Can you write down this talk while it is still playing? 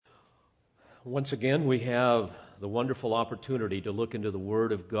Once again, we have the wonderful opportunity to look into the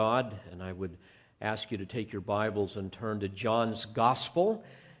Word of God, and I would ask you to take your Bibles and turn to John's Gospel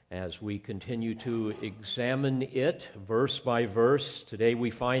as we continue to examine it verse by verse. Today we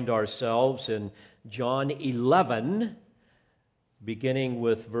find ourselves in John 11, beginning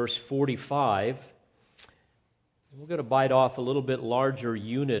with verse 45. We're going to bite off a little bit larger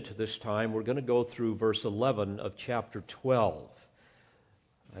unit this time. We're going to go through verse 11 of chapter 12.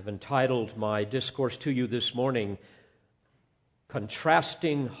 I've entitled my discourse to you this morning,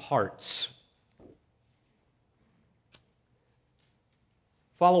 Contrasting Hearts.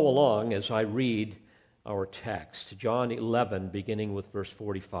 Follow along as I read our text, John 11, beginning with verse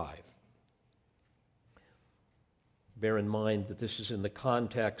 45. Bear in mind that this is in the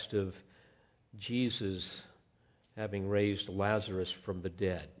context of Jesus having raised Lazarus from the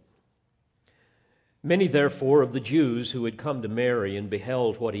dead. Many, therefore, of the Jews who had come to Mary and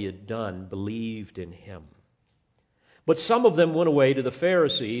beheld what he had done believed in him. But some of them went away to the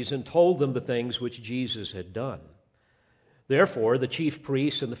Pharisees and told them the things which Jesus had done. Therefore, the chief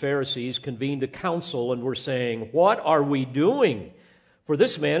priests and the Pharisees convened a council and were saying, "What are we doing? For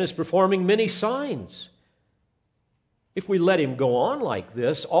this man is performing many signs. If we let him go on like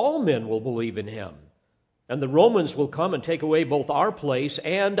this, all men will believe in him, and the Romans will come and take away both our place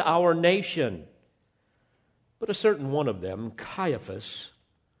and our nation." But a certain one of them, Caiaphas,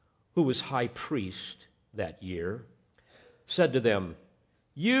 who was high priest that year, said to them,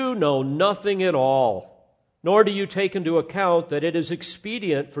 "You know nothing at all, nor do you take into account that it is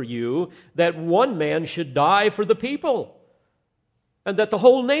expedient for you that one man should die for the people, and that the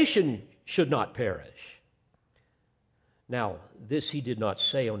whole nation should not perish." Now, this he did not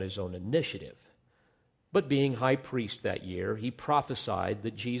say on his own initiative, but being high priest that year, he prophesied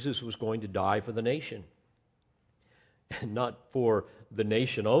that Jesus was going to die for the nation. And not for the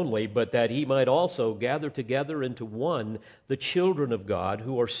nation only, but that he might also gather together into one the children of God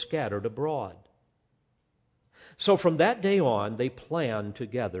who are scattered abroad. So from that day on, they planned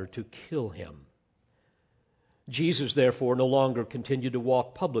together to kill him. Jesus, therefore, no longer continued to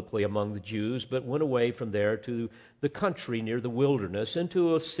walk publicly among the Jews, but went away from there to the country near the wilderness,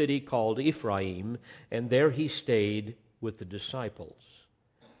 into a city called Ephraim, and there he stayed with the disciples.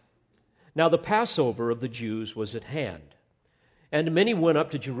 Now the Passover of the Jews was at hand, and many went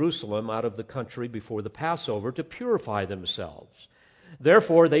up to Jerusalem out of the country before the Passover to purify themselves.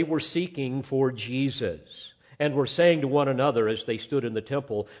 Therefore they were seeking for Jesus, and were saying to one another as they stood in the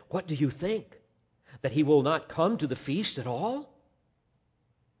temple, "What do you think? That he will not come to the feast at all?"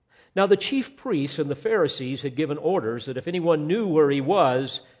 Now the chief priests and the Pharisees had given orders that if anyone knew where he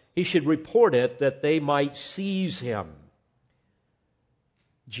was, he should report it, that they might seize him.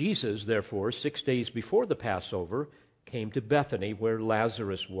 Jesus, therefore, 6 days before the Passover, came to Bethany, where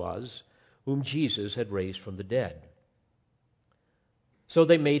Lazarus was, whom Jesus had raised from the dead. So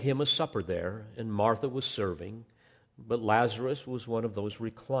they made him a supper there, and Martha was serving, but Lazarus was one of those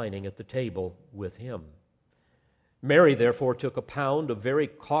reclining at the table with him. Mary, therefore, took a pound of very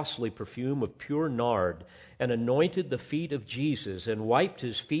costly perfume of pure nard, and anointed the feet of Jesus, and wiped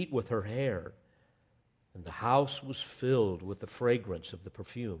his feet with her hair. And the house was filled with the fragrance of the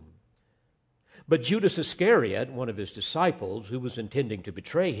perfume. But Judas Iscariot, one of his disciples, who was intending to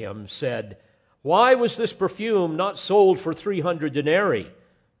betray him, said, "Why was this perfume not sold for 300 denarii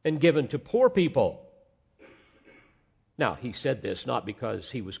and given to poor people?" Now, he said this not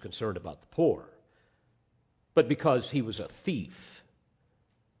because he was concerned about the poor, but because he was a thief.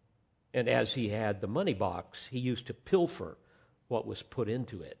 And as he had the money box, he used to pilfer what was put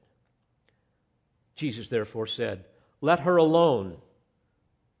into it. Jesus therefore said, "Let her alone,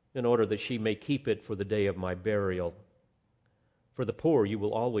 in order that she may keep it for the day of my burial. For the poor you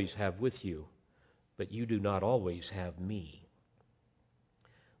will always have with you, but you do not always have me."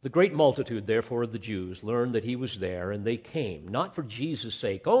 The great multitude, therefore, of the Jews learned that he was there, and they came, not for Jesus'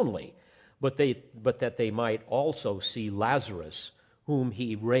 sake only, but that they might also see Lazarus, whom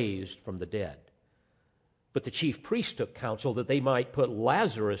he raised from the dead. But the chief priests took counsel that they might put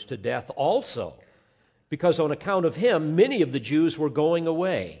Lazarus to death also, because on account of him, many of the Jews were going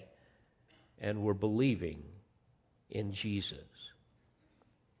away and were believing in Jesus.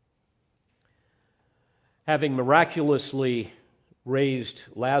 Having miraculously raised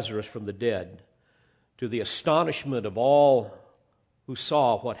Lazarus from the dead, to the astonishment of all who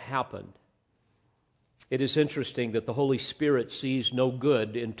saw what happened, it is interesting that the Holy Spirit sees no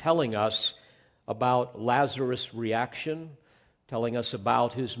good in telling us about Lazarus' reaction, telling us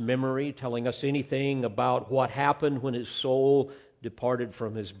about his memory, telling us anything about what happened when his soul departed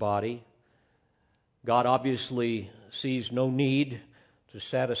from his body. God obviously sees no need to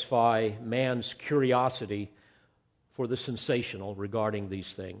satisfy man's curiosity for the sensational regarding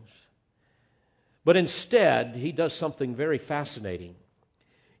these things. But instead, he does something very fascinating.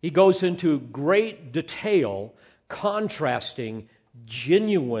 He goes into great detail contrasting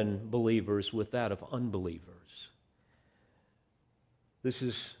genuine believers with that of unbelievers. This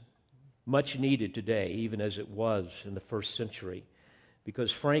is much needed today, even as it was in the first century,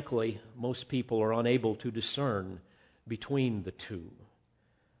 because frankly, most people are unable to discern between the two,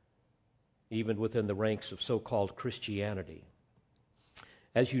 even within the ranks of so-called Christianity.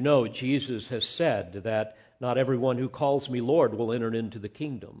 As you know, Jesus has said that not everyone who calls me Lord will enter into the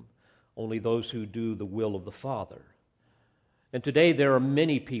kingdom, only those who do the will of the Father. And today there are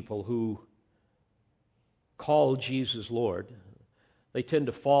many people who call Jesus Lord. They tend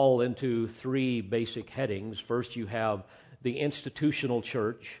to fall into three basic headings. First, you have the institutional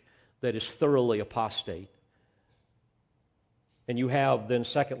church that is thoroughly apostate. And you have then,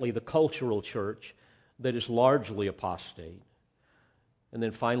 secondly, the cultural church that is largely apostate. And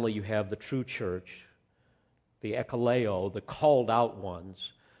then finally, you have the true church, the ekaleo, the called out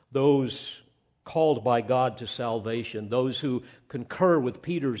ones, those called by God to salvation, those who concur with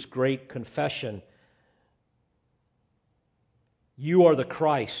Peter's great confession, "You are the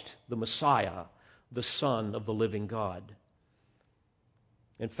Christ, the Messiah, the Son of the living God."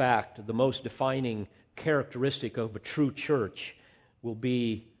 In fact, the most defining characteristic of a true church will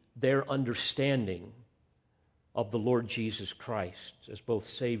be their understanding of the Lord Jesus Christ as both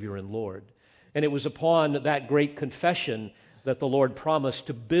Savior and Lord. And it was upon that great confession that the Lord promised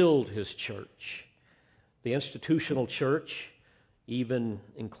to build His church. The institutional church, even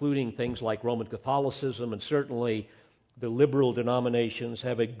including things like Roman Catholicism and certainly the liberal denominations,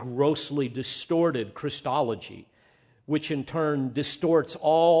 have a grossly distorted Christology, which in turn distorts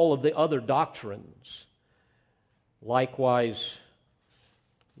all of the other doctrines. Likewise,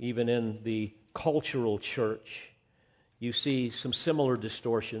 even in the cultural church, you see some similar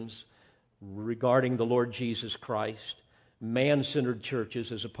distortions regarding the Lord Jesus Christ, man-centered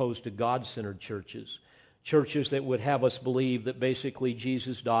churches as opposed to God-centered churches, churches that would have us believe that basically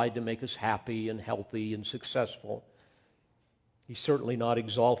Jesus died to make us happy and healthy and successful. He's certainly not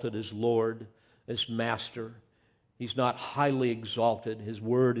exalted as Lord, as Master. He's not highly exalted. His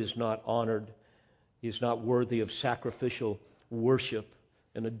word is not honored. He is not worthy of sacrificial worship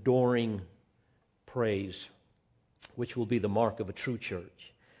and adoring praise, which will be the mark of a true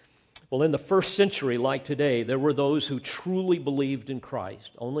church. Well, in the first century, like today, there were those who truly believed in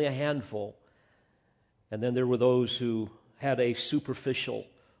Christ, only a handful. And then there were those who had a superficial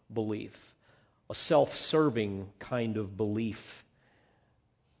belief, a self-serving kind of belief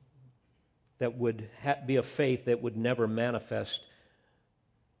that would be a faith that would never manifest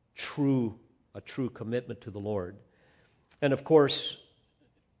a true commitment to the Lord. And of course,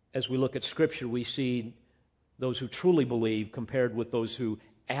 as we look at Scripture, we see those who truly believe compared with those who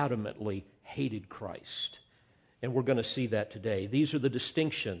adamantly hated Christ. And we're going to see that today. These are the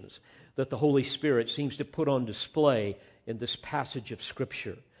distinctions that the Holy Spirit seems to put on display in this passage of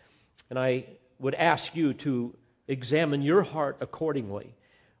Scripture. And I would ask you to examine your heart accordingly.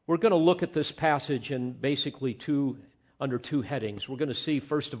 We're going to look at this passage in basically under two headings. We're going to see,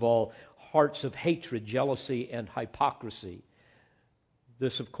 first of all, hearts of hatred, jealousy, and hypocrisy.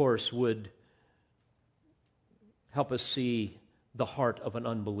 This, of course, would help us see the heart of an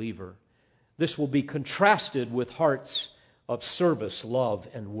unbeliever. This will be contrasted with hearts of service, love,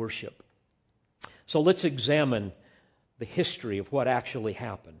 and worship. So let's examine the history of what actually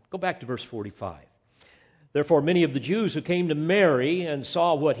happened. Go back to verse 45. Therefore, many of the Jews who came to Mary and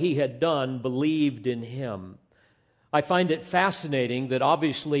saw what he had done believed in him. I find it fascinating that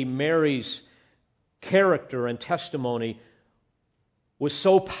obviously Mary's character and testimony was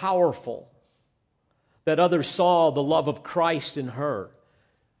so powerful that others saw the love of Christ in her.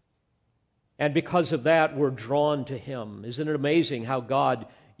 And because of that, were drawn to him. Isn't it amazing how God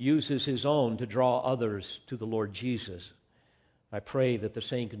uses his own to draw others to the Lord Jesus? I pray that the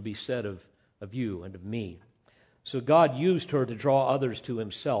same can be said of you and of me. So God used her to draw others to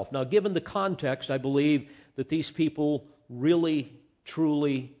himself. Now, given the context, I believe that these people really,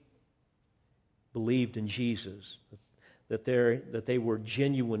 truly believed in Jesus, that they were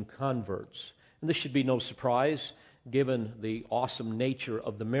genuine converts. And this should be no surprise, given the awesome nature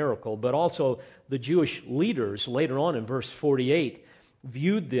of the miracle. But also, the Jewish leaders, later on in verse 48,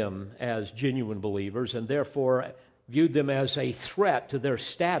 viewed them as genuine believers and therefore viewed them as a threat to their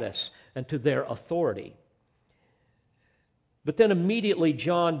status and to their authority. But then immediately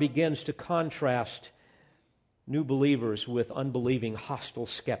John begins to contrast new believers with unbelieving, hostile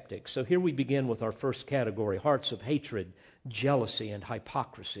skeptics. So here we begin with our first category, hearts of hatred, jealousy, and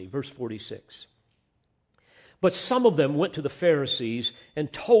hypocrisy. Verse 46. But some of them went to the Pharisees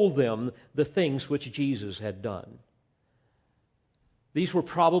and told them the things which Jesus had done. These were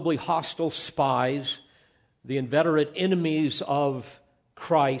probably hostile spies, the inveterate enemies of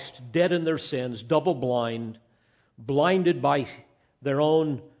Christ, dead in their sins, double-blind, blinded by their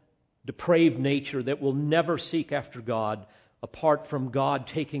own depraved nature that will never seek after God apart from God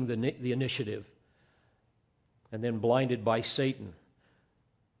taking the initiative, and then blinded by Satan,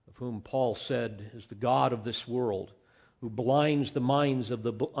 of whom Paul said is the god of this world, who blinds the minds of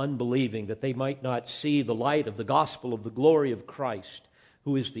the unbelieving that they might not see the light of the gospel of the glory of Christ,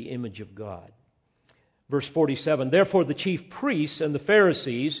 who is the image of God. Verse 47, therefore the chief priests and the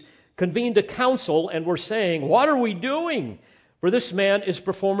Pharisees convened a council and were saying, what are we doing? For this man is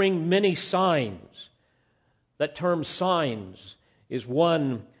performing many signs. That term signs is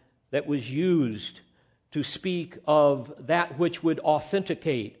one that was used to speak of that which would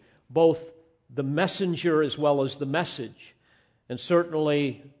authenticate both the messenger as well as the message. And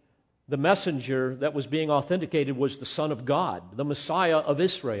certainly the messenger that was being authenticated was the Son of God, the Messiah of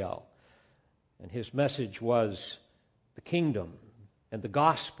Israel. And his message was the kingdom and the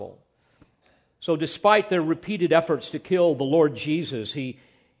gospel. So despite their repeated efforts to kill the Lord Jesus, he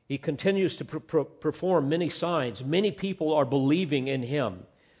continues to perform many signs. Many people are believing in him,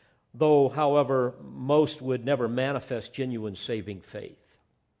 though, however, most would never manifest genuine saving faith.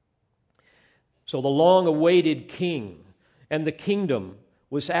 So the long-awaited king and the kingdom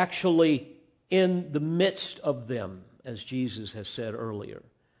was actually in the midst of them, as Jesus has said earlier.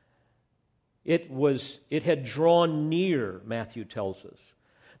 It had drawn near, Matthew tells us.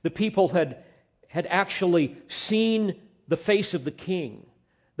 The people had actually seen the face of the king.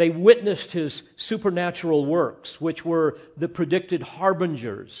 They witnessed his supernatural works, which were the predicted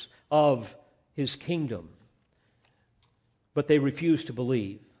harbingers of his kingdom. But they refused to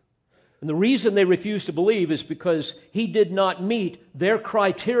believe. And the reason they refused to believe is because he did not meet their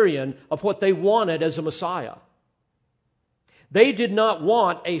criterion of what they wanted as a Messiah. They did not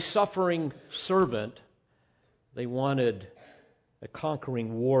want a suffering servant. They wanted a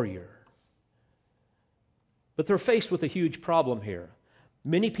conquering warrior. But they're faced with a huge problem here.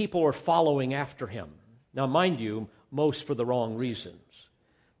 Many people are following after him. Now, mind you, most for the wrong reasons.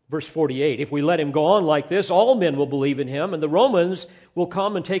 Verse 48, if we let him go on like this, all men will believe in him, and the Romans will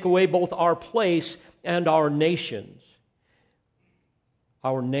come and take away both our place and our nations.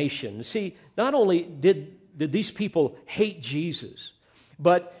 Our nation. See, not only did these people hate Jesus,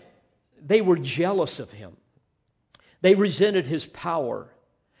 but they were jealous of him. They resented his power.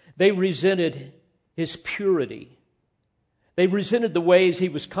 They resented his purity. They resented the ways he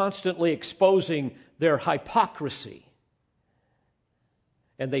was constantly exposing their hypocrisy.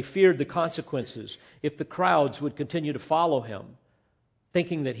 And they feared the consequences if the crowds would continue to follow him,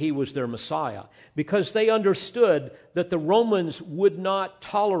 thinking that he was their Messiah, because they understood that the Romans would not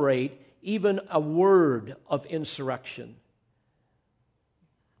tolerate even a word of insurrection.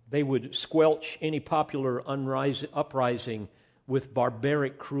 They would squelch any popular uprising with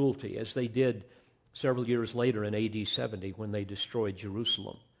barbaric cruelty, as they did several years later in AD 70 when they destroyed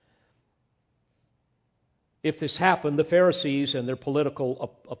Jerusalem. If this happened, the Pharisees and their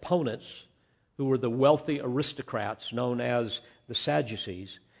political opponents, who were the wealthy aristocrats known as the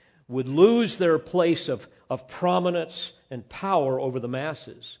Sadducees, would lose their place of prominence and power over the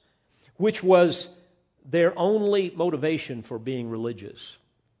masses, which was their only motivation for being religious.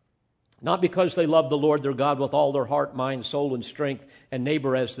 Not because they loved the Lord their God with all their heart, mind, soul, and strength, and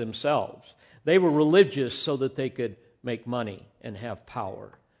neighbor as themselves. They were religious so that they could make money and have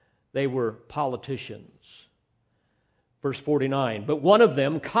power. They were politicians. Verse 49, but one of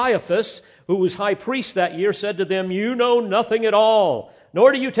them, Caiaphas, who was high priest that year, said to them, you know nothing at all,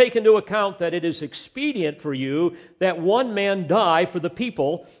 nor do you take into account that it is expedient for you that one man die for the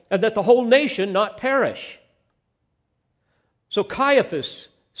people, and that the whole nation not perish. So Caiaphas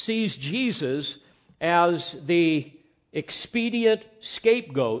sees Jesus as the expedient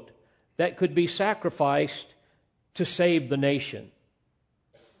scapegoat that could be sacrificed to save the nation.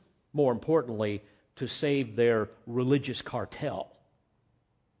 More importantly, to save their religious cartel.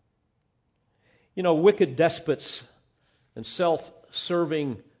 You know, wicked despots and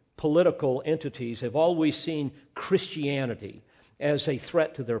self-serving political entities have always seen Christianity as a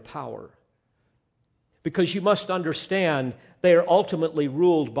threat to their power. Because you must understand, they are ultimately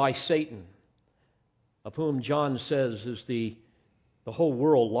ruled by Satan, of whom John says is the whole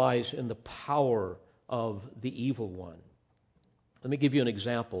world lies in the power of the evil one. Let me give you an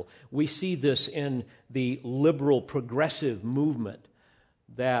example. We see this in the liberal progressive movement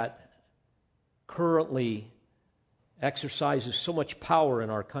that currently exercises so much power in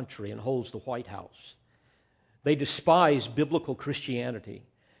our country and holds the White House. They despise biblical Christianity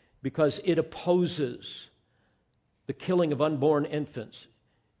because it opposes the killing of unborn infants.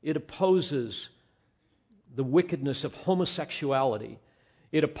 It opposes the wickedness of homosexuality.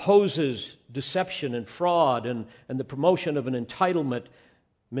 It opposes deception and fraud and the promotion of an entitlement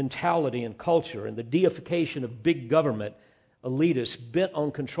mentality and culture and the deification of big government elitists bent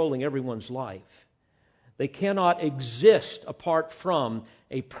on controlling everyone's life. They cannot exist apart from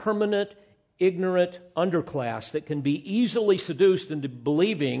a permanent, ignorant underclass that can be easily seduced into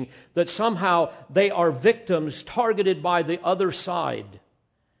believing that somehow they are victims targeted by the other side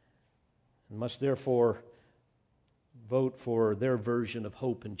and must therefore vote for their version of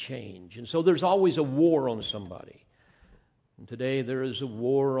hope and change. And so there's always a war on somebody. And today there is a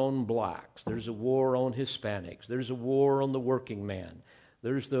war on blacks. There's a war on Hispanics. There's a war on the working man.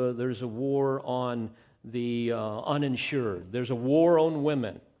 There's a war on the uninsured. There's a war on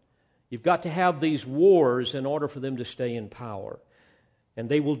women. You've got to have these wars in order for them to stay in power. And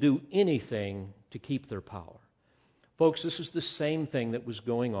they will do anything to keep their power. Folks, this is the same thing that was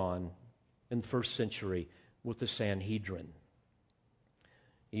going on in the first century with the Sanhedrin.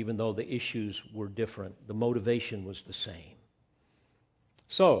 Even though the issues were different, the motivation was the same.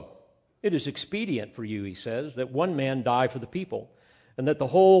 So, it is expedient for you, he says, that one man die for the people, and that the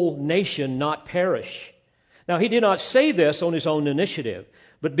whole nation not perish. Now, he did not say this on his own initiative,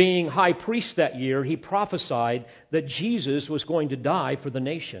 but being high priest that year, he prophesied that Jesus was going to die for the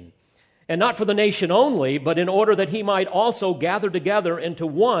nation. And not for the nation only, but in order that he might also gather together into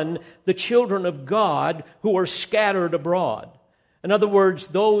one the children of God who are scattered abroad. In other words,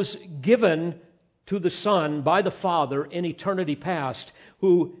 those given to the Son by the Father in eternity past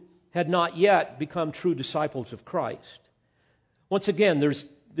who had not yet become true disciples of Christ. Once again,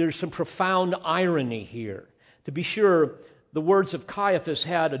 there's some profound irony here. To be sure, the words of Caiaphas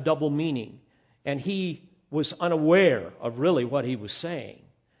had a double meaning, and he was unaware of really what he was saying.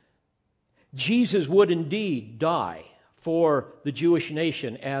 Jesus would indeed die for the Jewish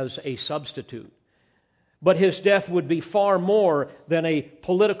nation as a substitute. But his death would be far more than a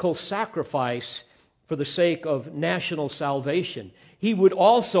political sacrifice for the sake of national salvation. He would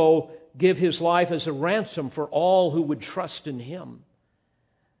also give his life as a ransom for all who would trust in him.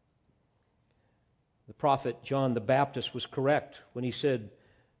 The prophet John the Baptist was correct when he said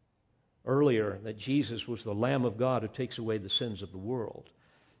earlier that Jesus was the Lamb of God who takes away the sins of the world.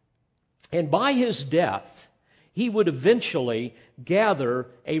 And by his death, he would eventually gather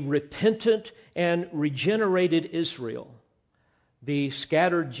a repentant and regenerated Israel. The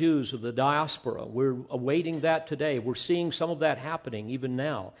scattered Jews of the diaspora, we're awaiting that today. We're seeing some of that happening even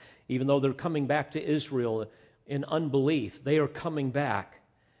now. Even though they're coming back to Israel in unbelief, they are coming back.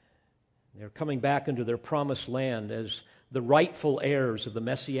 They're coming back into their promised land as the rightful heirs of the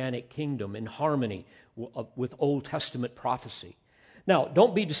Messianic kingdom in harmony with Old Testament prophecy. Now,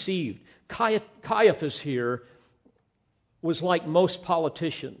 don't be deceived. Caiaphas here was like most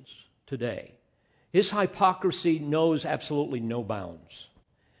politicians today. His hypocrisy knows absolutely no bounds.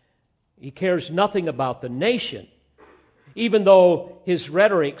 He cares nothing about the nation, even though his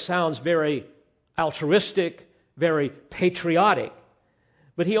rhetoric sounds very altruistic, very patriotic.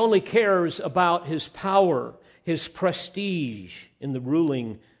 But he only cares about his power, his prestige in the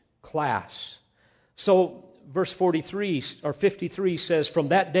ruling class. So, verse 43 or 53 says, from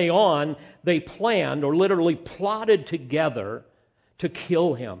that day on, they planned or literally plotted together to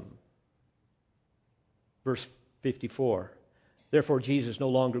kill him. Verse 54, therefore Jesus no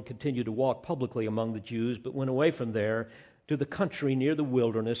longer continued to walk publicly among the Jews, but went away from there to the country near the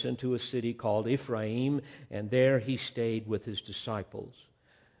wilderness into a city called Ephraim, and there he stayed with his disciples.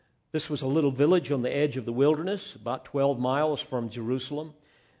 This was a little village on the edge of the wilderness, about 12 miles from Jerusalem,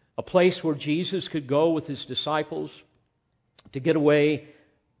 a place where Jesus could go with his disciples to get away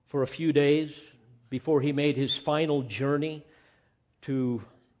for a few days before he made his final journey to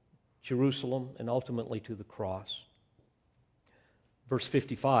Jerusalem and ultimately to the cross. Verse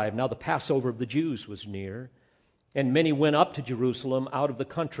 55, now the Passover of the Jews was near, and many went up to Jerusalem out of the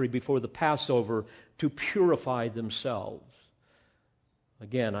country before the Passover to purify themselves.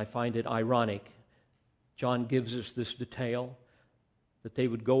 Again, I find it ironic. John gives us this detail that they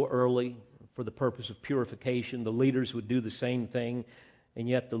would go early for the purpose of purification. The leaders would do the same thing, and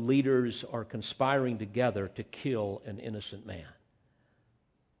yet the leaders are conspiring together to kill an innocent man.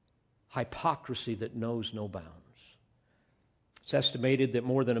 Hypocrisy that knows no bounds. It's estimated that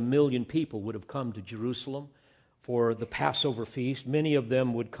more than 1 million people would have come to Jerusalem for the Passover feast. Many of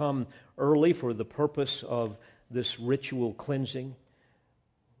them would come early for the purpose of this ritual cleansing.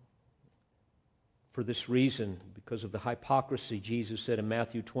 For this reason, because of the hypocrisy, Jesus said in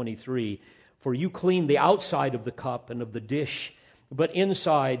Matthew 23, "For you clean the outside of the cup and of the dish, but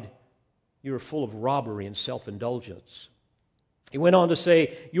inside you are full of robbery and self-indulgence." He went on to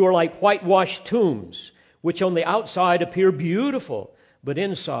say, "You are like whitewashed tombs, which on the outside appear beautiful, but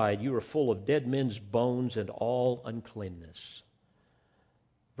inside you are full of dead men's bones and all uncleanness."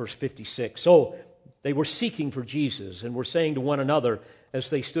 Verse 56, so they were seeking for Jesus and were saying to one another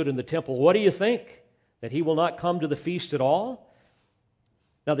as they stood in the temple, "What do you think? That he will not come to the feast at all?"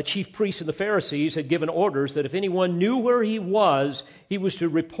 Now the chief priests and the Pharisees had given orders that if anyone knew where he was to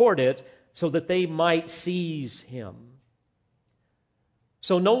report it so that they might seize him.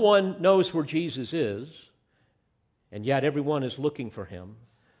 So no one knows where Jesus is, and yet everyone is looking for him.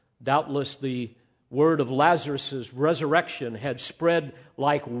 Doubtless the word of Lazarus' resurrection had spread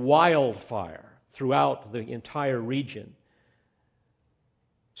like wildfire throughout the entire region.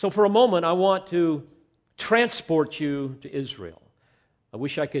 So for a moment, I want to transport you to Israel. I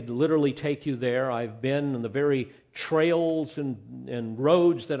wish I could literally take you there. I've been on the very trails and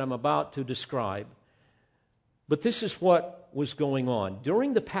roads that I'm about to describe. But this is what was going on.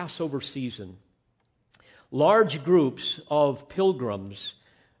 During the Passover season, large groups of pilgrims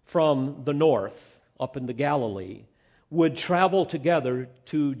from the north, up into Galilee, would travel together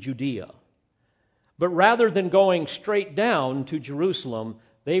to Judea. But rather than going straight down to Jerusalem,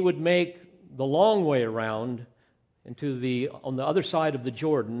 they would make the long way around on the other side of the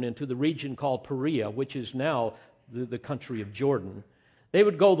Jordan into the region called Perea, which is now the country of Jordan. They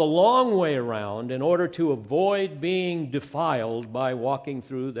would go the long way around in order to avoid being defiled by walking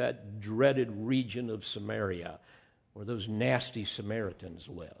through that dreaded region of Samaria, where those nasty Samaritans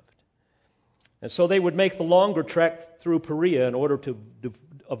lived. And so they would make the longer trek through Perea in order to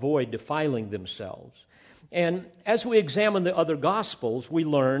avoid defiling themselves. And as we examine the other Gospels, we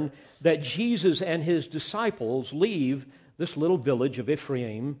learn that Jesus and his disciples leave this little village of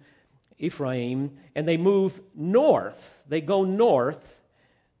Ephraim, and they move north. They go north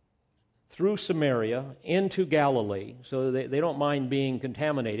through Samaria into Galilee, so they don't mind being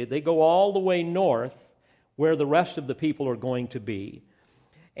contaminated. They go all the way north where the rest of the people are going to be.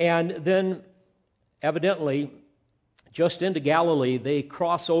 And then, evidently, just into Galilee, they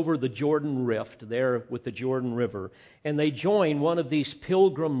cross over the Jordan Rift there with the Jordan River, and they join one of these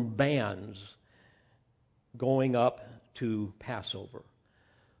pilgrim bands going up to Passover.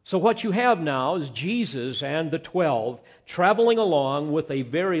 So what you have now is Jesus and the 12 traveling along with a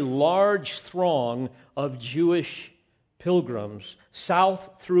very large throng of Jewish pilgrims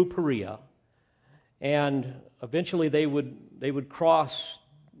south through Perea, and eventually they would cross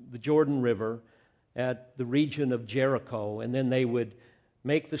the Jordan River at the region of Jericho, and then they would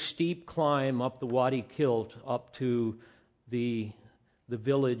make the steep climb up the Wadi Kilt up to the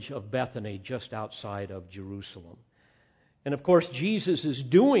village of Bethany just outside of Jerusalem. And of course, Jesus is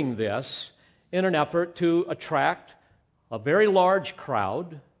doing this in an effort to attract a very large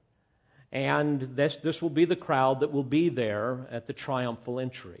crowd, and this will be the crowd that will be there at the triumphal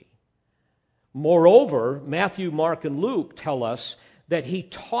entry. Moreover, Matthew, Mark, and Luke tell us that he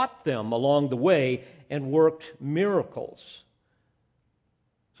taught them along the way and worked miracles.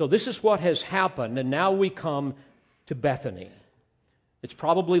 So this is what has happened, and now we come to Bethany. It's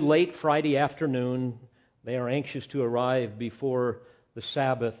probably late Friday afternoon. They are anxious to arrive before the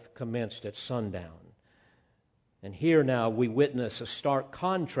Sabbath commenced at sundown. And here now we witness a stark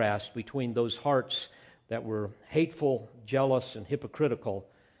contrast between those hearts that were hateful, jealous, and hypocritical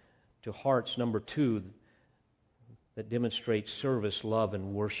to hearts, number two, that demonstrates service, love,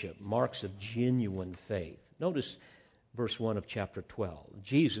 and worship, marks of genuine faith. Notice verse 1 of chapter 12.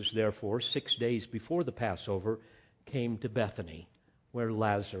 Jesus, therefore, 6 days before the Passover, came to Bethany, where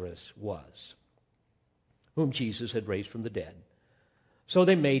Lazarus was, whom Jesus had raised from the dead. So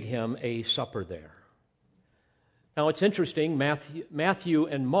they made him a supper there. Now it's interesting, Matthew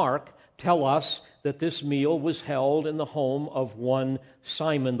and Mark tell us that this meal was held in the home of one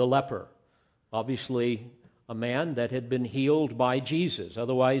Simon the leper. Obviously, a man that had been healed by Jesus.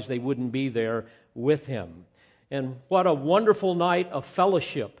 Otherwise, they wouldn't be there with him. And what a wonderful night of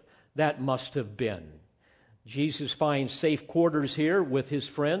fellowship that must have been. Jesus finds safe quarters here with his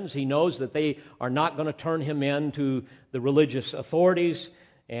friends. He knows that they are not going to turn him in to the religious authorities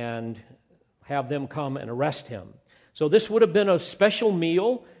and have them come and arrest him. So this would have been a special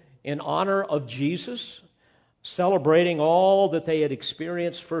meal in honor of Jesus, celebrating all that they had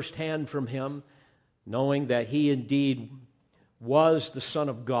experienced firsthand from him, knowing that he indeed was the Son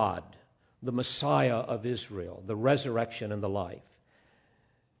of God, the Messiah of Israel, the resurrection and the life.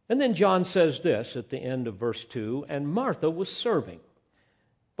 And then John says this at the end of verse 2, and Martha was serving,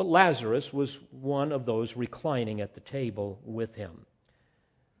 but Lazarus was one of those reclining at the table with him.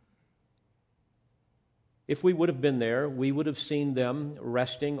 If we would have been there, we would have seen them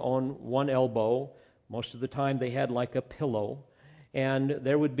resting on one elbow. Most of the time they had like a pillow, and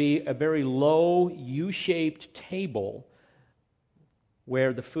there would be a very low U-shaped table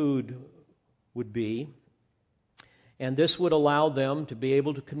where the food would be. And this would allow them to be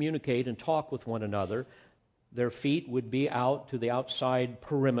able to communicate and talk with one another. Their feet would be out to the outside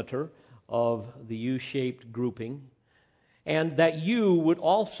perimeter of the U-shaped grouping. And that U would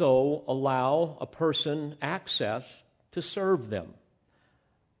also allow a person access to serve them.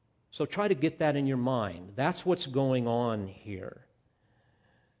 So try to get that in your mind. That's what's going on here.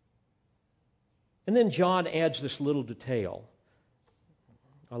 And then John adds this little detail.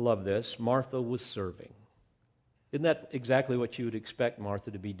 I love this. Martha was serving. Isn't that exactly what you would expect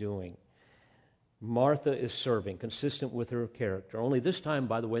Martha to be doing? Martha is serving, consistent with her character. Only this time,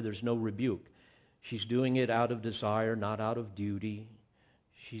 by the way, there's no rebuke. She's doing it out of desire, not out of duty.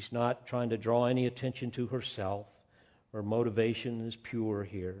 She's not trying to draw any attention to herself. Her motivation is pure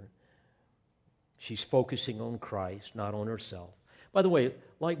here. She's focusing on Christ, not on herself. By the way,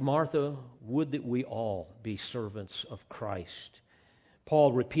 like Martha, would that we all be servants of Christ.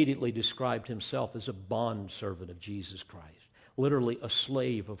 Paul repeatedly described himself as a bondservant of Jesus Christ, literally a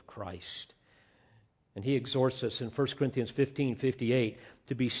slave of Christ. And he exhorts us in 1 Corinthians 15:58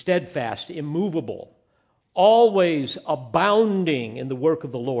 to be steadfast, immovable, always abounding in the work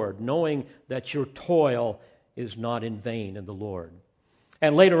of the Lord, knowing that your toil is not in vain in the Lord.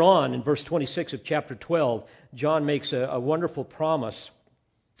 And later on, in verse 26 of chapter 12, John makes a wonderful promise.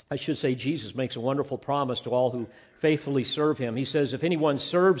 I should say Jesus makes a wonderful promise to all who faithfully serve him. He says, if anyone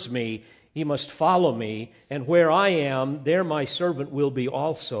serves me, he must follow me, and where I am, there my servant will be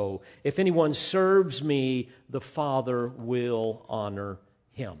also. If anyone serves me, the Father will honor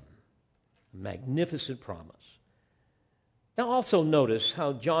him. Magnificent promise. Now also notice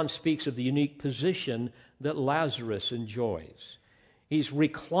how John speaks of the unique position that Lazarus enjoys. He's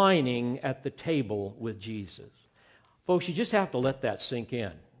reclining at the table with Jesus. Folks, you just have to let that sink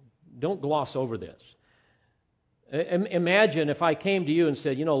in. Don't gloss over this. Imagine if I came to you and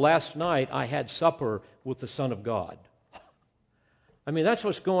said, last night I had supper with the Son of God. I mean, that's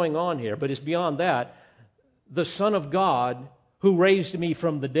what's going on here, but it's beyond that. The Son of God who raised me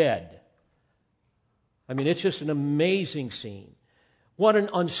from the dead. I mean, it's just an amazing scene. What an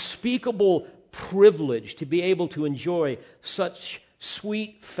unspeakable privilege to be able to enjoy such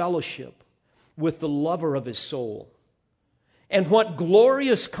sweet fellowship with the lover of his soul. And what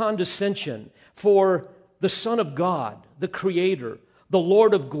glorious condescension for the Son of God, the Creator, the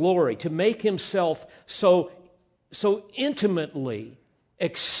Lord of glory, to make himself so intimately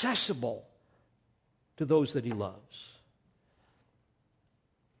accessible to those that he loves.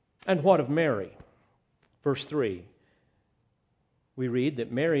 And what of Mary? Verse 3, we read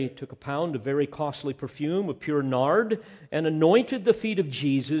that Mary took a pound of very costly perfume of pure nard and anointed the feet of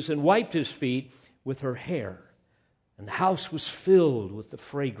Jesus and wiped his feet with her hair. And the house was filled with the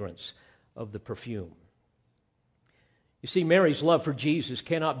fragrance of the perfume. You see, Mary's love for Jesus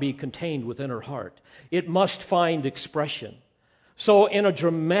cannot be contained within her heart. It must find expression. So in a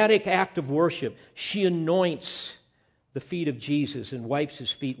dramatic act of worship, she anoints the feet of Jesus and wipes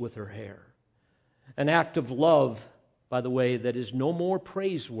his feet with her hair. An act of love, by the way, that is no more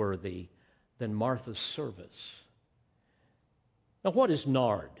praiseworthy than Martha's service. Now, what is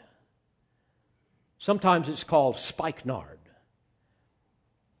nard? Sometimes it's called spikenard.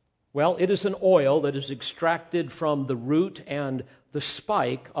 Well, it is an oil that is extracted from the root and the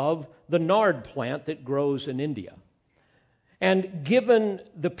spike of the nard plant that grows in India. And given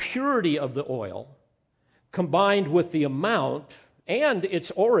the purity of the oil, combined with the amount and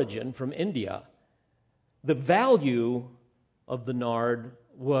its origin from India, the value of the nard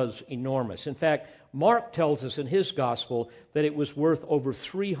was enormous. In fact, Mark tells us in his gospel that it was worth over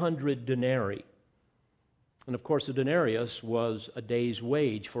 300 denarii. And of course, a denarius was a day's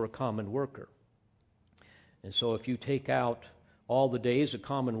wage for a common worker. And so if you take out all the days a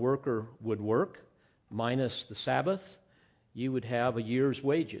common worker would work, minus the Sabbath, you would have a year's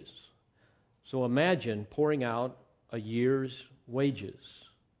wages. So imagine pouring out a year's wages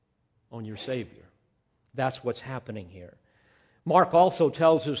on your Savior. That's what's happening here. Mark also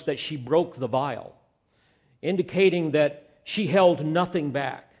tells us that she broke the vial, indicating that she held nothing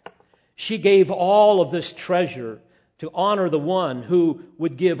back. She gave all of this treasure to honor the one who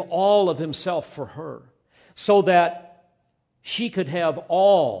would give all of himself for her, so that she could have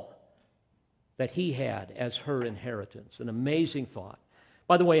all that he had as her inheritance. An amazing thought.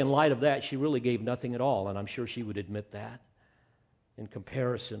 By the way, in light of that, she really gave nothing at all, and I'm sure she would admit that, in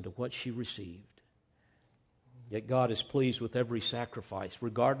comparison to what she received. Yet God is pleased with every sacrifice,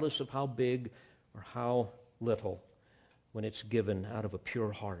 regardless of how big or how little, when it's given out of a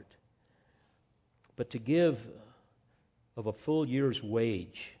pure heart. But to give of a full year's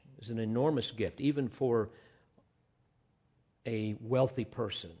wage is an enormous gift, even for a wealthy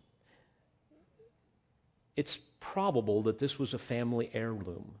person. It's probable that this was a family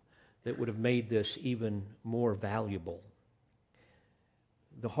heirloom that would have made this even more valuable.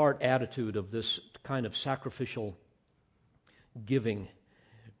 The heart attitude of this kind of sacrificial giving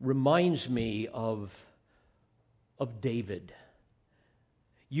reminds me of David.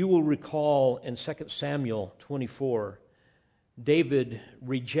 You will recall in 2 Samuel 24, David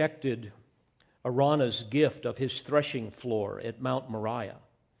rejected Araunah's gift of his threshing floor at Mount Moriah,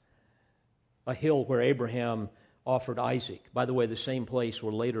 a hill where Abraham offered Isaac. By the way, the same place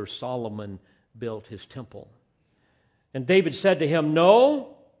where later Solomon built his temple. And David said to him,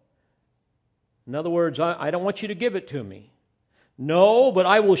 "No." In other words, I don't want you to give it to me. "No, but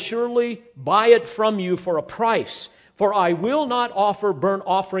I will surely buy it from you for a price. For I will not offer burnt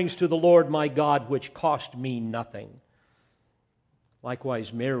offerings to the Lord my God, which cost me nothing."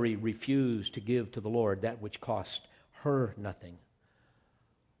 Likewise, Mary refused to give to the Lord that which cost her nothing.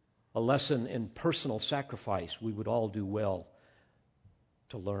 A lesson in personal sacrifice we would all do well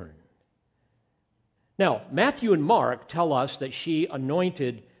to learn. Now, Matthew and Mark tell us that she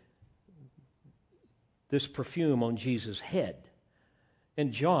anointed this perfume on Jesus' head.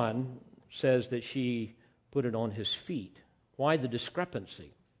 And John says that she put it on his feet. Why the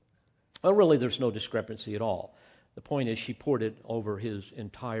discrepancy? Well, really, there's no discrepancy at all. The point is she poured it over his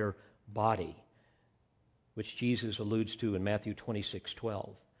entire body, which Jesus alludes to in Matthew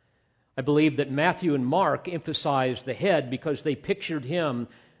 26:12. I believe that Matthew and Mark emphasized the head because they pictured him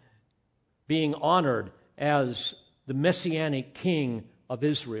being honored as the Messianic king of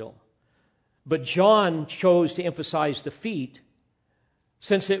Israel. But John chose to emphasize the feet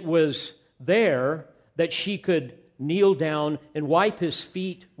since it was there that she could kneel down and wipe his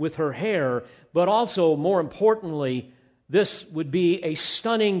feet with her hair, but also, more importantly, this would be a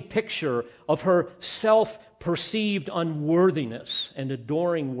stunning picture of her self-perceived unworthiness and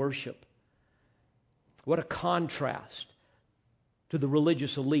adoring worship. What a contrast to the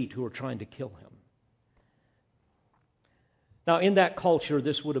religious elite who are trying to kill him. Now, in that culture,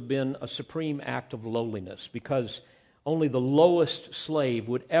 this would have been a supreme act of lowliness because only the lowest slave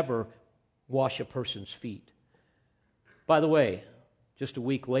would ever wash a person's feet. By the way, just a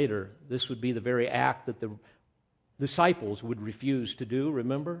week later, this would be the very act that the disciples would refuse to do,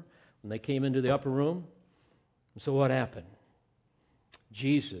 remember, when they came into the upper room? And so what happened?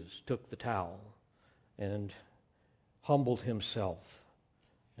 Jesus took the towel and humbled himself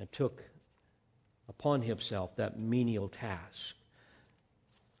and took upon himself that menial task.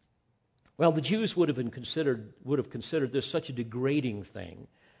 Well, the Jews would have considered this such a degrading thing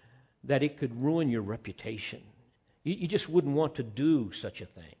that it could ruin your reputation. You just wouldn't want to do such a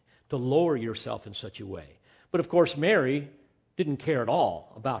thing, to lower yourself in such a way. But of course, Mary didn't care at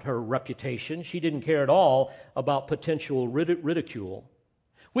all about her reputation. She didn't care at all about potential ridicule,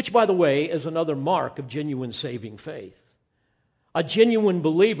 which, by the way, is another mark of genuine saving faith. A genuine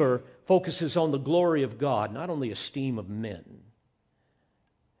believer focuses on the glory of God, not on the esteem of men.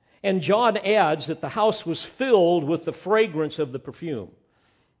 And John adds that the house was filled with the fragrance of the perfume.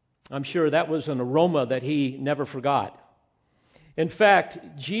 I'm sure that was an aroma that he never forgot. In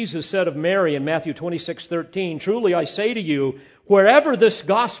fact, Jesus said of Mary in Matthew 26:13, "Truly I say to you, wherever this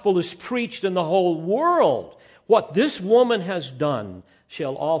gospel is preached in the whole world, what this woman has done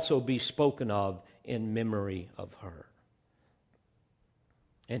shall also be spoken of in memory of her."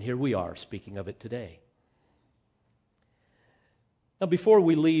 And here we are speaking of it today. Now, before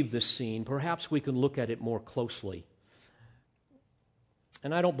we leave this scene, perhaps we can look at it more closely.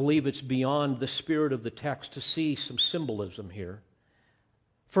 And I don't believe it's beyond the spirit of the text to see some symbolism here.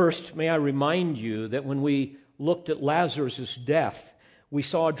 First, may I remind you that when we looked at Lazarus' death, we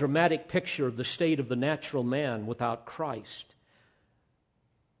saw a dramatic picture of the state of the natural man without Christ.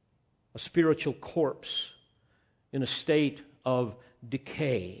 A spiritual corpse in a state of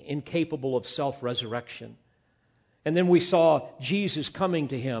decay, incapable of self-resurrection. And then we saw Jesus coming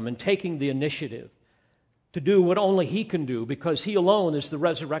to him and taking the initiative to do what only he can do because he alone is the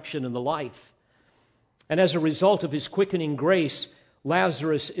resurrection and the life. And as a result of his quickening grace,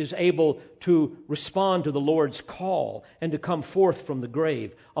 Lazarus is able to respond to the Lord's call and to come forth from the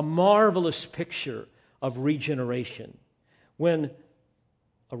grave. A marvelous picture of regeneration. When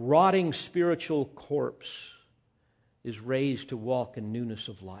a rotting spiritual corpse is raised to walk in newness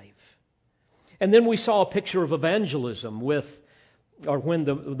of life. And then we saw a picture of evangelism when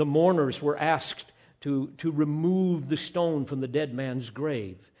the mourners were asked to remove the stone from the dead man's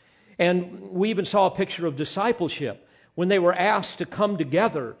grave. And we even saw a picture of discipleship when they were asked to come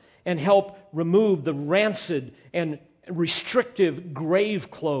together and help remove the rancid and restrictive grave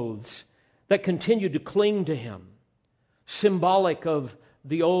clothes that continued to cling to him, symbolic of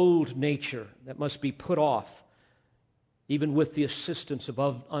the old nature that must be put off, even with the assistance of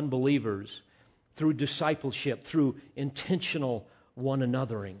unbelievers, through discipleship, through intentional one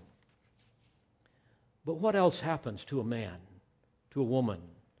anothering. But what else happens to a man, to a woman,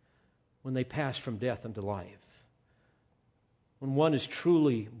 when they pass from death unto life? When one is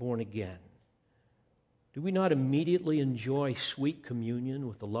truly born again, do we not immediately enjoy sweet communion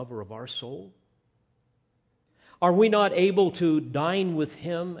with the lover of our soul? Are we not able to dine with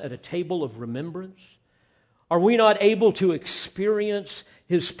him at a table of remembrance? Are we not able to experience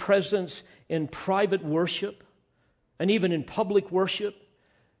his presence in private worship and even in public worship,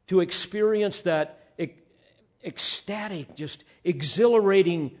 to experience that ecstatic, just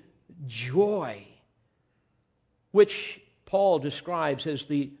exhilarating joy, which Paul describes as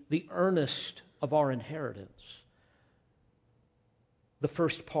the earnest of our inheritance? The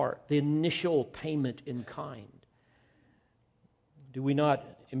first part, the initial payment in kind. Do we not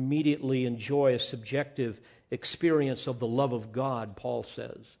immediately enjoy a subjective experience of the love of God, Paul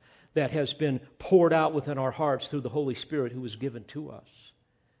says, that has been poured out within our hearts through the Holy Spirit who was given to us?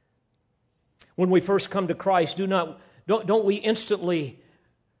 When we first come to Christ, don't we instantly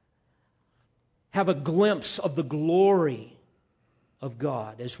have a glimpse of the glory of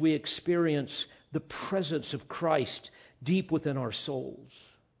God as we experience the presence of Christ deep within our souls?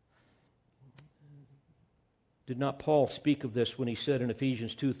 Did not Paul speak of this when he said in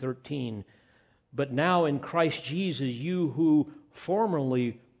Ephesians 2:13, "But now in Christ Jesus, you who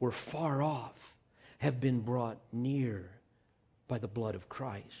formerly were far off have been brought near by the blood of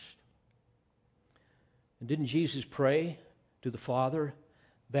Christ"? And didn't Jesus pray to the Father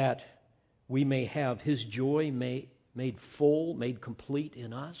that we may have his joy made full, made complete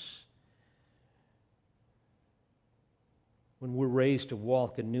in us? When we're raised to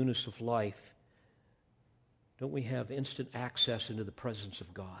walk in newness of life, don't we have instant access into the presence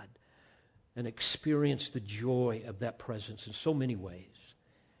of God and experience the joy of that presence in so many ways?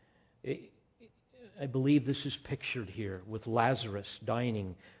 I believe this is pictured here with Lazarus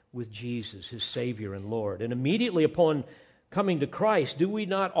dining with Jesus, his Savior and Lord. And immediately upon coming to Christ, do we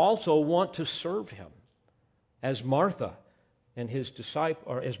not also want to serve him as Martha and his disciple,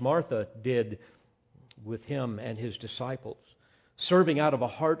 or as Martha did with him and his disciples, serving out of a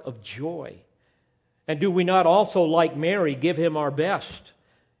heart of joy? And do we not also, like Mary, give him our best?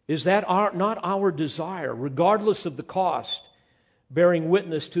 Is that not our desire, regardless of the cost, bearing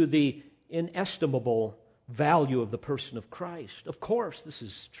witness to the inestimable value of the person of Christ? Of course, this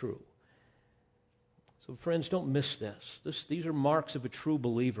is true. So, friends, don't miss this. These are marks of a true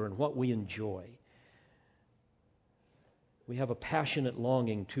believer and what we enjoy. We have a passionate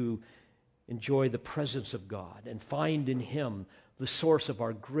longing to enjoy the presence of God and find in him the source of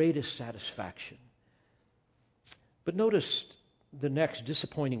our greatest satisfaction. But notice the next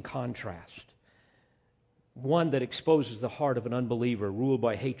disappointing contrast, one that exposes the heart of an unbeliever ruled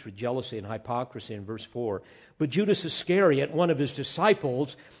by hatred, jealousy, and hypocrisy in verse 4. But Judas Iscariot, one of his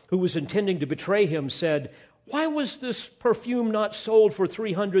disciples, who was intending to betray him, said, "Why was this perfume not sold for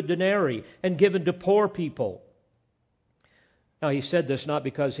 300 denarii and given to poor people?" Now, he said this not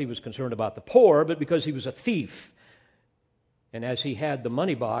because he was concerned about the poor, but because he was a thief. And as he had the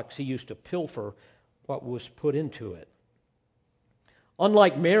money box, he used to pilfer what was put into it.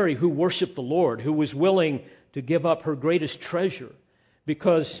 Unlike Mary, who worshiped the Lord, who was willing to give up her greatest treasure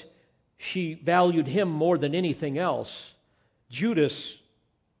because she valued him more than anything else, Judas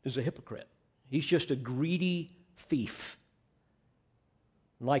is a hypocrite. He's just a greedy thief.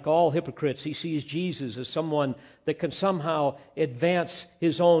 Like all hypocrites, he sees Jesus as someone that can somehow advance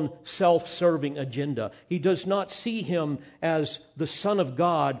his own self-serving agenda. He does not see him as the Son of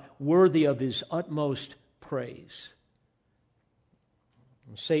God worthy of his utmost praise.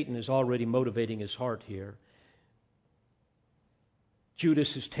 And Satan is already motivating his heart here.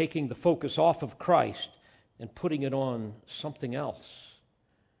 Judas is taking the focus off of Christ and putting it on something else.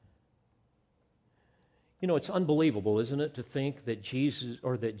 You know, it's unbelievable, isn't it, to think that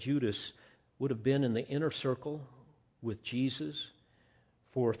Judas would have been in the inner circle with Jesus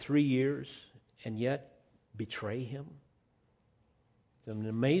for 3 years and yet betray him? It's an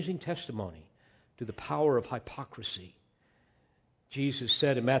amazing testimony to the power of hypocrisy. Jesus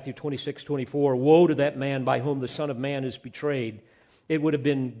said in Matthew 26:24, "Woe to that man by whom the Son of Man is betrayed. It would have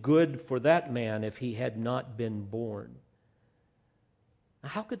been good for that man if he had not been born." Now,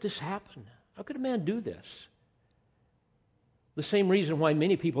 how could this happen? How could a man do this? The same reason why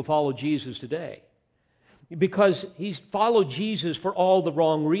many people follow Jesus today. Because he's followed Jesus for all the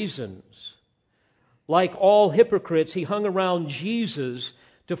wrong reasons. Like all hypocrites, he hung around Jesus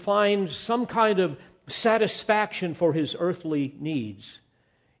to find some kind of satisfaction for his earthly needs.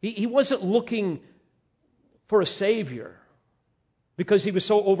 He wasn't looking for a Savior because he was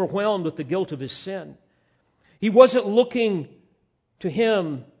so overwhelmed with the guilt of his sin. He wasn't looking to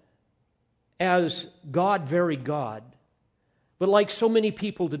him as God, very God. But like so many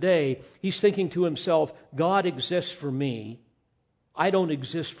people today, he's thinking to himself, God exists for me. I don't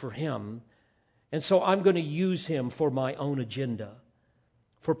exist for him. And so I'm going to use him for my own agenda,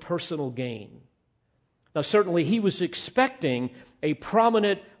 for personal gain. Now, certainly he was expecting a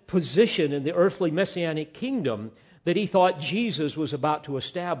prominent position in the earthly messianic kingdom that he thought Jesus was about to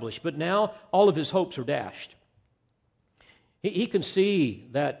establish. But now all of his hopes are dashed. He can see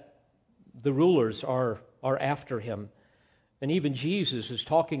that the rulers are after him. And even Jesus is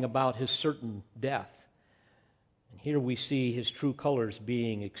talking about his certain death. And here we see his true colors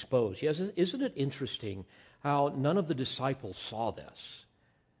being exposed. Yes, isn't it interesting how none of the disciples saw this?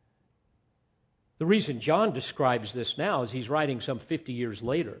 The reason John describes this now is he's writing some 50 years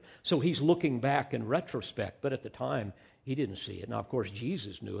later. So he's looking back in retrospect. But at the time, he didn't see it. Now, of course,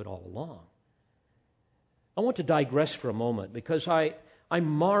 Jesus knew it all along. I want to digress for a moment because I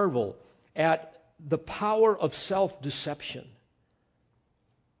marvel at the power of self-deception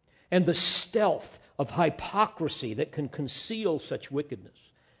and the stealth of hypocrisy that can conceal such wickedness,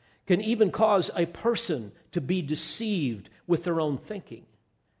 can even cause a person to be deceived with their own thinking.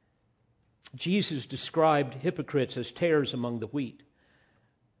 Jesus described hypocrites as tares among the wheat.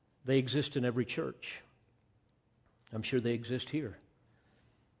 They exist in every church. I'm sure they exist here.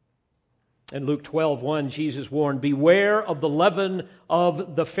 In Luke 12:1, Jesus warned, "Beware of the leaven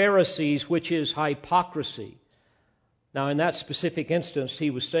of the Pharisees, which is hypocrisy." Now, in that specific instance, he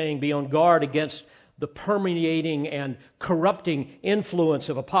was saying, be on guard against the permeating and corrupting influence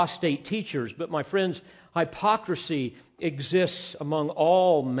of apostate teachers. But my friends, hypocrisy exists among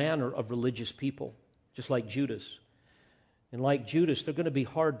all manner of religious people, just like Judas. And like Judas, they're going to be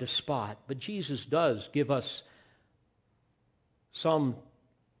hard to spot. But Jesus does give us some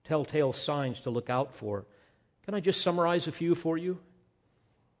telltale signs to look out for. Can I just summarize a few for you?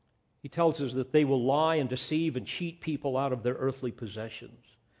 He tells us that they will lie and deceive and cheat people out of their earthly possessions.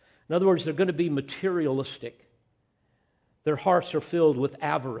 In other words, they're going to be materialistic. Their hearts are filled with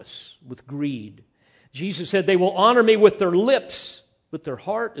avarice, with greed. Jesus said, they will honor me with their lips, but their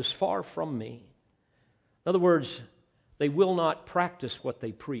heart is far from me. In other words, they will not practice what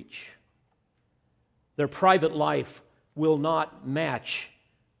they preach. Their private life will not match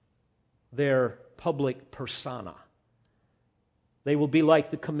their public persona. They will be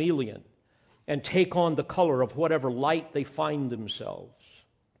like the chameleon and take on the color of whatever light they find themselves.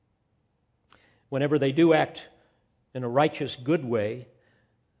 Whenever they do act in a righteous, good way,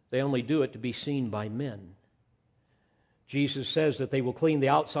 they only do it to be seen by men. Jesus says that they will clean the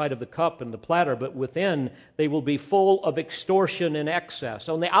outside of the cup and the platter, but within they will be full of extortion and excess.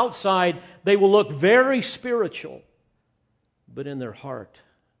 On the outside, they will look very spiritual, but in their heart,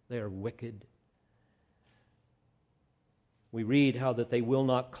 they are wicked. We read how that they will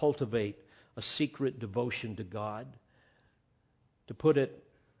not cultivate a secret devotion to God. To put it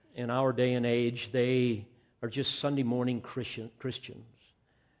in our day and age, they are just Sunday morning Christians.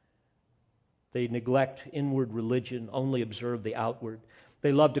 They neglect inward religion, only observe the outward.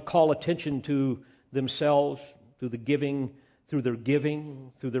 They love to call attention to themselves through their giving,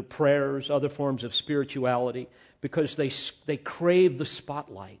 through their prayers, other forms of spirituality, because they crave the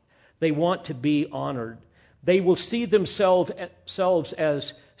spotlight. They want to be honored. They will see themselves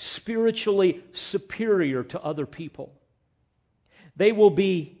as spiritually superior to other people. They will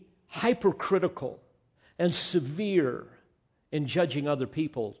be hypercritical and severe in judging other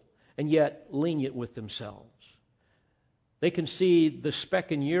people, and yet lenient with themselves. They can see the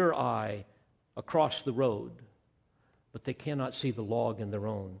speck in your eye across the road, but they cannot see the log in their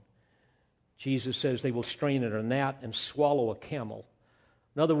own. Jesus says they will strain at a gnat and swallow a camel.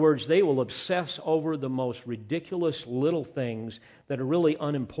 In other words, they will obsess over the most ridiculous little things that are really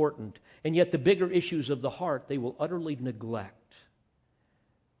unimportant, and yet the bigger issues of the heart they will utterly neglect.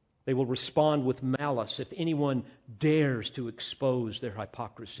 They will respond with malice if anyone dares to expose their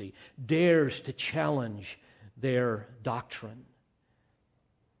hypocrisy, dares to challenge their doctrine.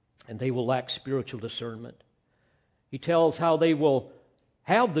 And they will lack spiritual discernment. He tells how they will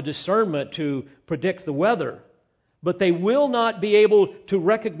have the discernment to predict the weather, but they will not be able to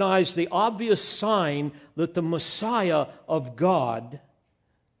recognize the obvious sign that the Messiah of God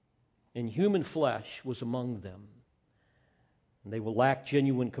in human flesh was among them. And they will lack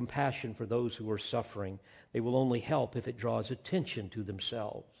genuine compassion for those who are suffering. They will only help if it draws attention to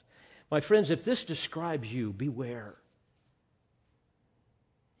themselves. My friends, if this describes you, beware.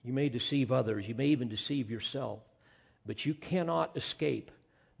 You may deceive others. You may even deceive yourself. But you cannot escape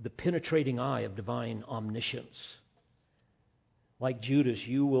the penetrating eye of divine omniscience. Like Judas,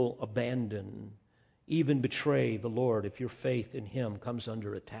 you will abandon, even betray the Lord if your faith in Him comes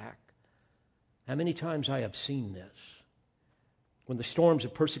under attack. How many times I have seen this? When the storms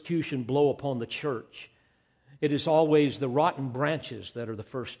of persecution blow upon the church, it is always the rotten branches that are the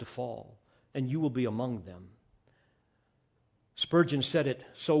first to fall, and you will be among them. Spurgeon said it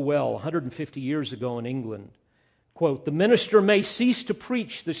so well 150 years ago in England. Quote, "The minister may cease to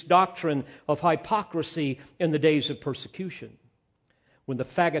preach this doctrine of hypocrisy in the days of persecution. When the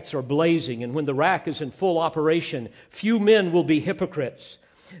faggots are blazing and when the rack is in full operation, few men will be hypocrites.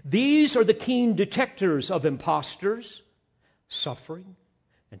 These are the keen detectors of impostors, suffering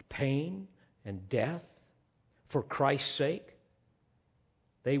and pain and death for Christ's sake.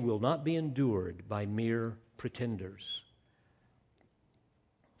 They will not be endured by mere pretenders."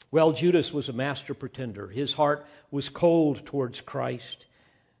 Well, Judas was a master pretender. His heart was cold towards Christ,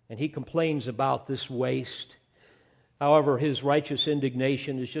 and he complains about this waste. However, his righteous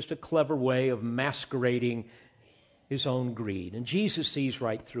indignation is just a clever way of masquerading his own greed. And Jesus sees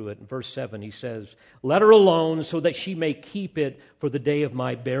right through it. In verse 7, he says, "Let her alone so that she may keep it for the day of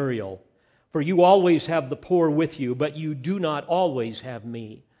my burial. For you always have the poor with you, but you do not always have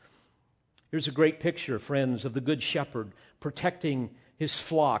me." Here's a great picture, friends, of the Good Shepherd protecting his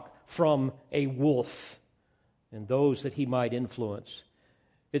flock from a wolf and those that he might influence.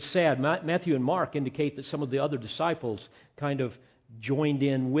 It's sad. Matthew and Mark indicate that some of the other disciples kind of joined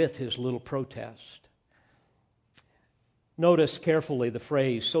in with his little protest. Notice carefully the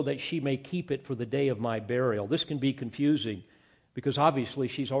phrase, "so that she may keep it for the day of my burial." This can be confusing because obviously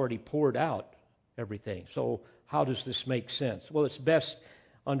she's already poured out everything. So how does this make sense? Well, it's best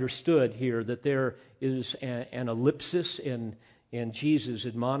understood here that there is an ellipsis in Jesus'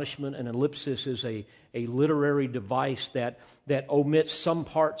 admonishment. An ellipsis is a literary device that omits some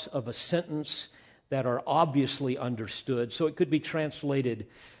parts of a sentence that are obviously understood. So it could be translated,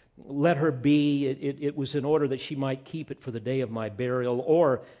 "Let her be, it was in order that she might keep it for the day of my burial,"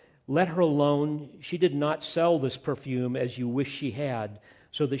 or "Let her alone, she did not sell this perfume as you wish she had,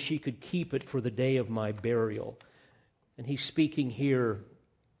 so that she could keep it for the day of my burial." And he's speaking here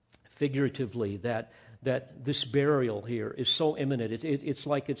figuratively that this burial here is so imminent. It's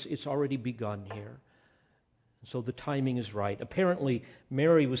like it's already begun here. So the timing is right. Apparently,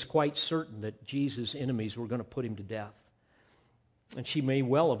 Mary was quite certain that Jesus' enemies were going to put him to death. And she may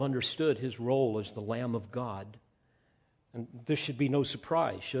well have understood his role as the Lamb of God. And this should be no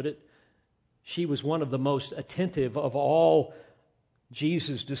surprise, should it? She was one of the most attentive of all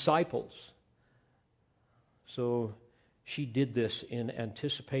Jesus' disciples. So she did this in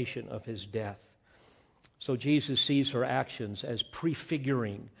anticipation of his death. So Jesus sees her actions as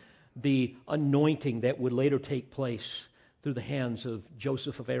prefiguring the anointing that would later take place through the hands of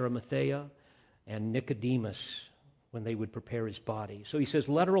Joseph of Arimathea and Nicodemus when they would prepare his body. So he says,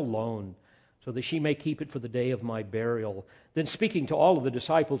 "Let her alone so that she may keep it for the day of my burial." Then speaking to all of the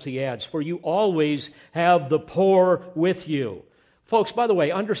disciples, he adds, "For you always have the poor with you." Folks, by the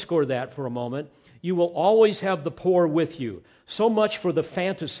way, underscore that for a moment. You will always have the poor with you. So much for the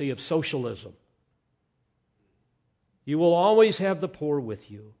fantasy of socialism. You will always have the poor with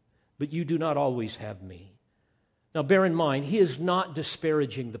you, but you do not always have me. Now bear in mind, he is not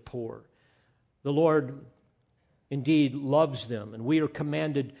disparaging the poor. The Lord indeed loves them, and we are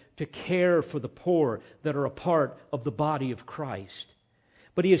commanded to care for the poor that are a part of the body of Christ.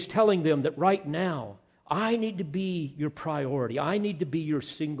 But he is telling them that right now, I need to be your priority. I need to be your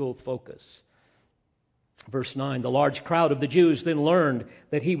single focus. Verse 9, "The large crowd of the Jews then learned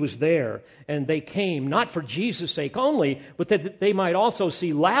that he was there, and they came, not for Jesus' sake only, but that they might also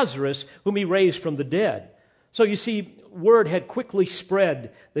see Lazarus, whom he raised from the dead." So you see, word had quickly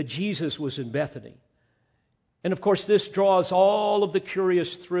spread that Jesus was in Bethany. And of course, this draws all of the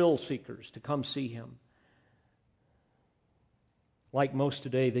curious thrill seekers to come see him. Like most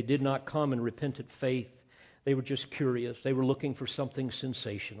today, they did not come in repentant faith. They were just curious. They were looking for something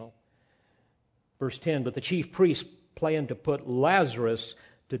sensational. Verse 10, "But the chief priests planned to put Lazarus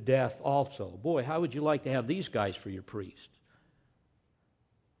to death also." Boy, how would you like to have these guys for your priest?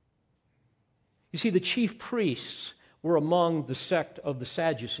 You see, the chief priests were among the sect of the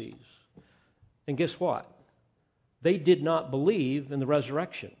Sadducees. And guess what? They did not believe in the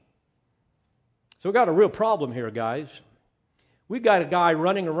resurrection. So we've got a real problem here, guys. We've got a guy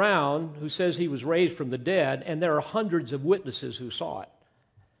running around who says he was raised from the dead, and there are hundreds of witnesses who saw it.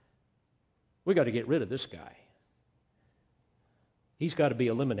 We've got to get rid of this guy. He's got to be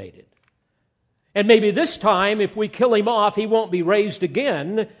eliminated. And maybe this time, if we kill him off, he won't be raised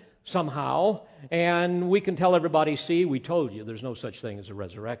again somehow, and we can tell everybody, see, we told you there's no such thing as a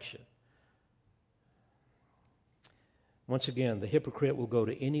resurrection. Once again, the hypocrite will go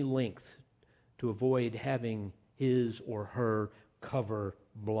to any length to avoid having his or her cover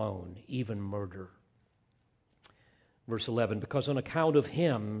blown, even murder. Verse 11, because on account of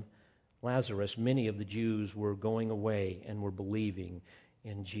him, Lazarus, many of the Jews were going away and were believing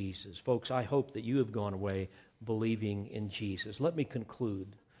in Jesus. Folks, I hope that you have gone away believing in Jesus. Let me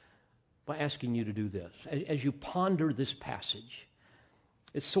conclude by asking you to do this. As you ponder this passage,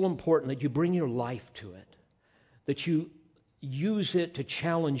 it's so important that you bring your life to it, that you use it to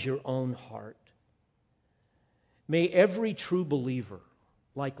challenge your own heart. May every true believer,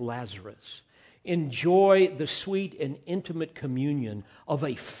 like Lazarus, enjoy the sweet and intimate communion of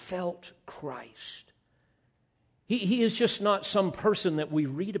a felt Christ. He is just not some person that we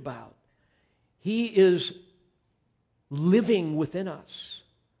read about. He is living within us.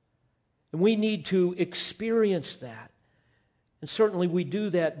 And we need to experience that. And certainly we do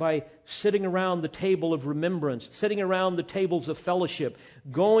that by sitting around the table of remembrance, sitting around the tables of fellowship,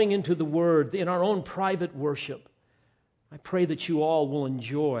 going into the Word in our own private worship. I pray that you all will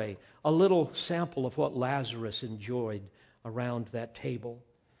enjoy a little sample of what Lazarus enjoyed around that table.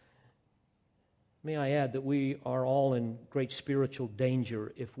 May I add that we are all in great spiritual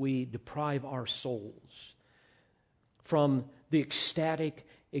danger if we deprive our souls from the ecstatic,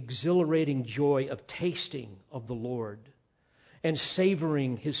 exhilarating joy of tasting of the Lord and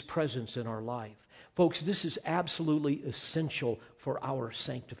savoring His presence in our life. Folks, this is absolutely essential for our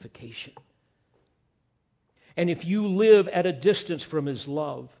sanctification. And if you live at a distance from His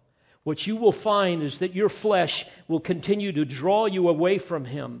love, what you will find is that your flesh will continue to draw you away from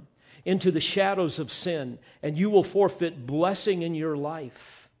Him into the shadows of sin, and you will forfeit blessing in your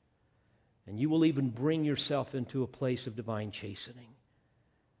life. And you will even bring yourself into a place of divine chastening.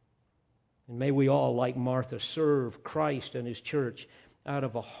 And may we all, like Martha, serve Christ and His church out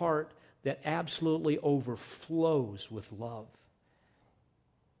of a heart that absolutely overflows with love.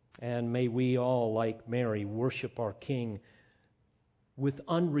 And may we all, like Mary, worship our King with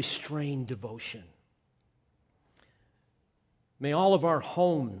unrestrained devotion. May all of our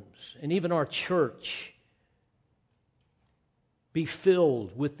homes and even our church be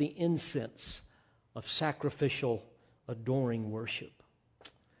filled with the incense of sacrificial, adoring worship.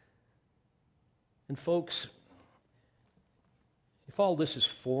 And folks, if all this is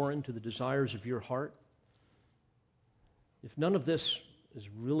foreign to the desires of your heart, if none of this is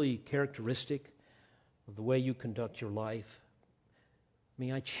really characteristic of the way you conduct your life,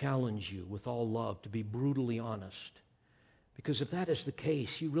 may I challenge you with all love to be brutally honest. Because if that is the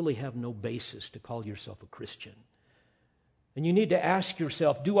case, you really have no basis to call yourself a Christian. And you need to ask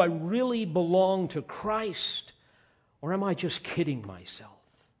yourself, do I really belong to Christ, or am I just kidding myself?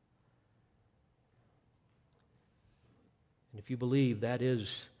 And if you believe that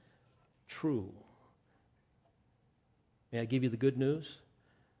is true, may I give you the good news?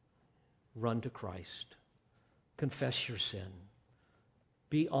 Run to Christ. Confess your sin.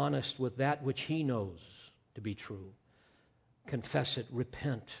 Be honest with that which He knows to be true. Confess it.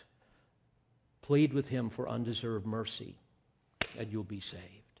 Repent. Plead with Him for undeserved mercy, and you'll be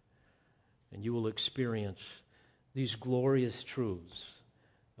saved. And you will experience these glorious truths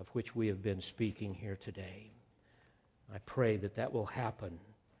of which we have been speaking here today. I pray that that will happen,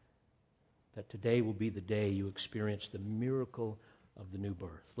 that today will be the day you experience the miracle of the new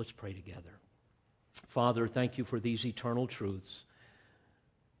birth. Let's pray together. Father, thank you for these eternal truths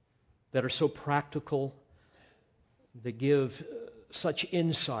that are so practical, that give such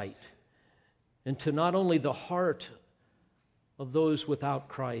insight into not only the heart of those without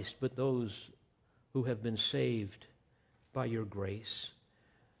Christ, but those who have been saved by your grace.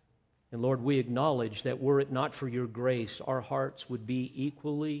 And Lord, we acknowledge that were it not for your grace, our hearts would be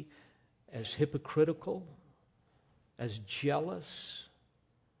equally as hypocritical, as jealous,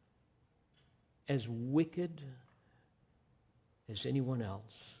 as wicked as anyone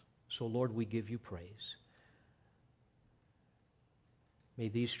else. So Lord, we give you praise. May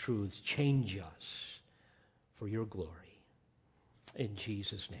these truths change us for your glory. In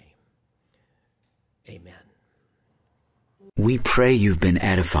Jesus' name, amen. We pray you've been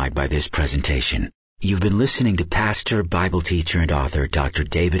edified by this presentation. You've been listening to pastor, Bible teacher, and author Dr.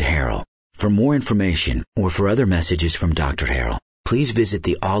 David Harrell. For more information or for other messages from Dr. Harrell, please visit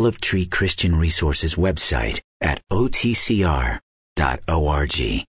the Olive Tree Christian Resources website at otcr.org.